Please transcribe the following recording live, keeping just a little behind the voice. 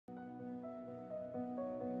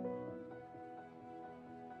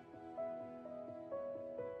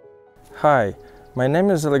Hi, my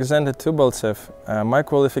name is Alexander Tubaltsev. My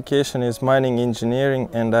qualification is mining engineering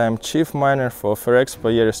and I am chief miner for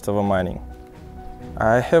Ferrexpo Mining.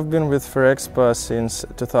 I have been with Ferrexpo since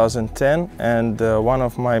 2010 and one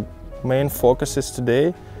of my main focuses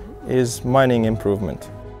today is mining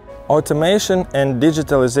improvement. Automation and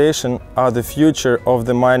digitalization are the future of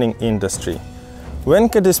the mining industry.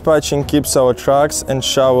 Wenka dispatching keeps our trucks and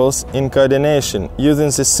shovels in coordination,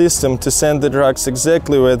 using the system to send the trucks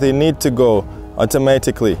exactly where they need to go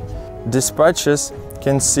automatically. Dispatchers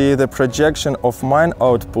can see the projection of mine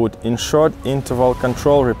output in short interval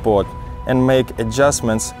control report and make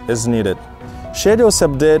adjustments as needed. Schedules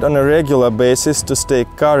update on a regular basis to stay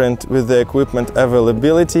current with the equipment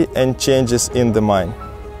availability and changes in the mine.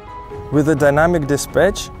 With the dynamic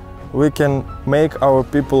dispatch, we can make our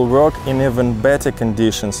people work in even better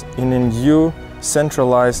conditions in a new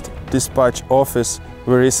centralized dispatch office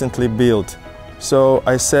we recently built. So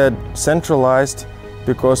I said centralized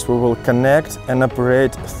because we will connect and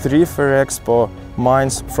operate 3 Ferrexpo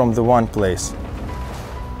mines from the one place.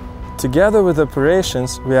 Together with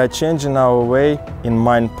operations, we are changing our way in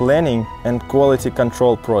mine planning and quality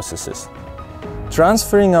control processes.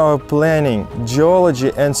 Transferring our planning,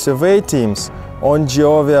 geology and survey teams on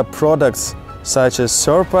Geovia products such as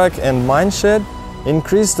Surpack and Mineshed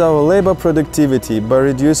increased our labor productivity by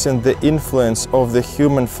reducing the influence of the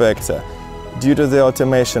human factor due to the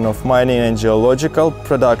automation of mining and geological,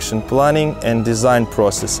 production planning and design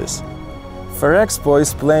processes. Ferrexpo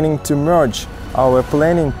is planning to merge our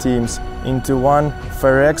planning teams into one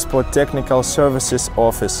Ferrexpo Technical Services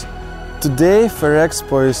office. Today,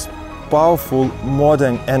 Ferrexpo is a powerful,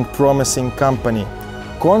 modern and promising company.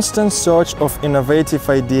 Constant search of innovative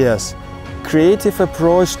ideas, creative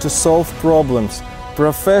approach to solve problems,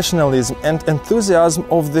 professionalism and enthusiasm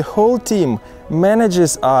of the whole team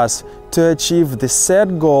manages us to achieve the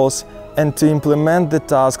set goals and to implement the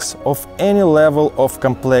tasks of any level of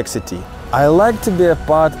complexity. I like to be a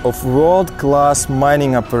part of world-class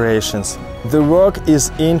mining operations. The work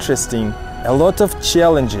is interesting, a lot of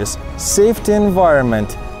challenges, safety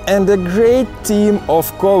environment and a great team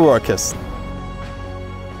of co-workers.